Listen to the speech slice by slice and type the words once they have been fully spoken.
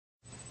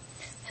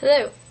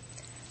Hello,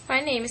 my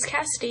name is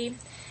Cassidy,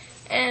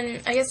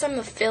 and I guess I'm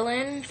a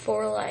fill-in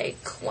for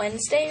like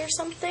Wednesday or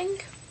something.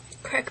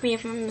 Correct me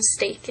if I'm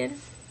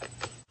mistaken.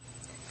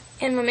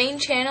 And my main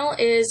channel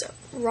is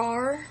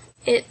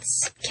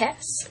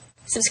Rawritskas.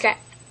 Subscribe.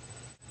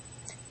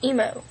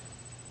 Emo.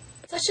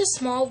 Such a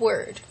small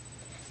word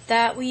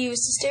that we use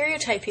to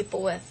stereotype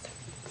people with.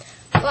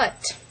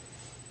 But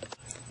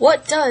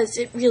what does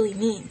it really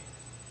mean?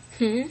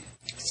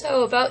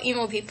 So about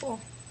emo people.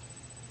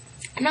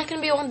 I'm not going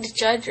to be able to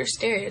judge or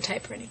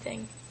stereotype or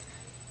anything,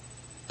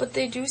 but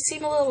they do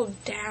seem a little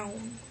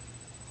down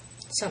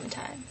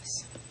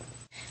sometimes.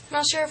 I'm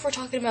not sure if we're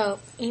talking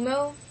about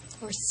emo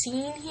or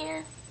scene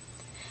here,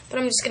 but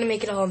I'm just going to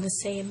make it all in the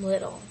same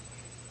little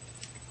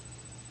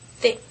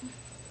thing.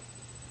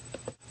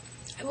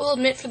 I will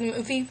admit for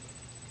the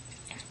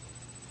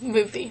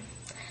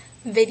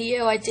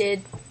video I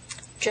did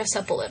dress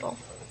up a little.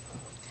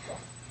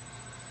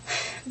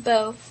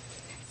 Bow,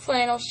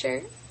 flannel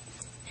shirt,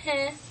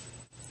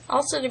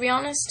 Also, to be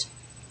honest,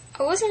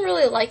 I wasn't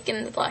really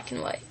liking the black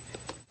and white.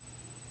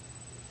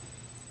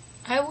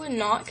 I would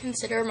not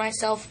consider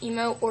myself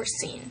emo or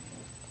scene.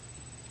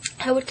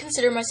 I would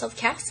consider myself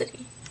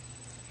Cassidy,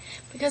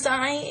 because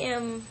I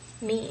am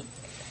me.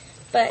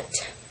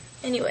 But,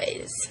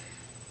 anyways,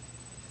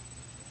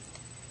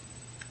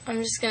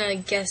 I'm just gonna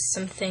guess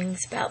some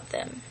things about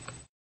them.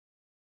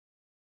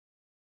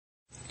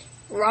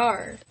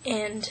 Rar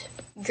and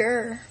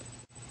Gur,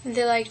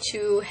 they like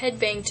to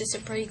headbang to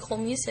some pretty cool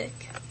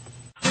music.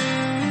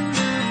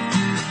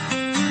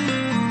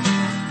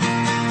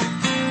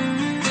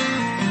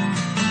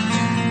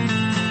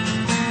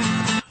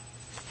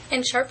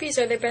 And Sharpies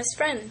are their best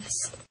friends.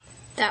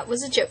 That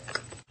was a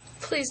joke.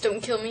 Please don't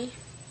kill me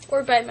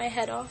or bite my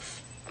head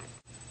off.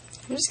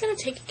 I'm just gonna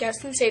take a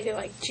guess and say they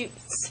like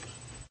juice.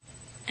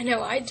 I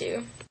know I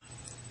do.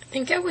 I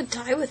think I would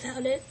die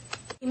without it.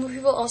 Emo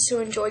people also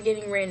enjoy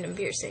getting random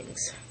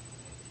piercings.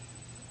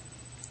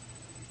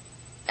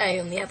 I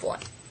only have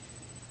one.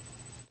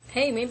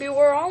 Hey, maybe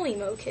we're all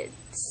emo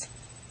kids.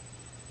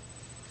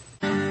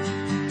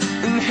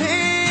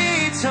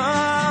 Hey,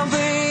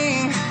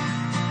 darling,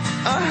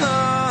 I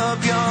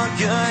hope you're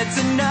good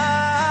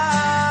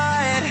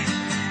tonight.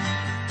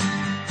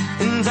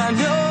 And I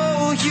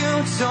know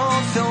you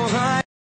don't feel like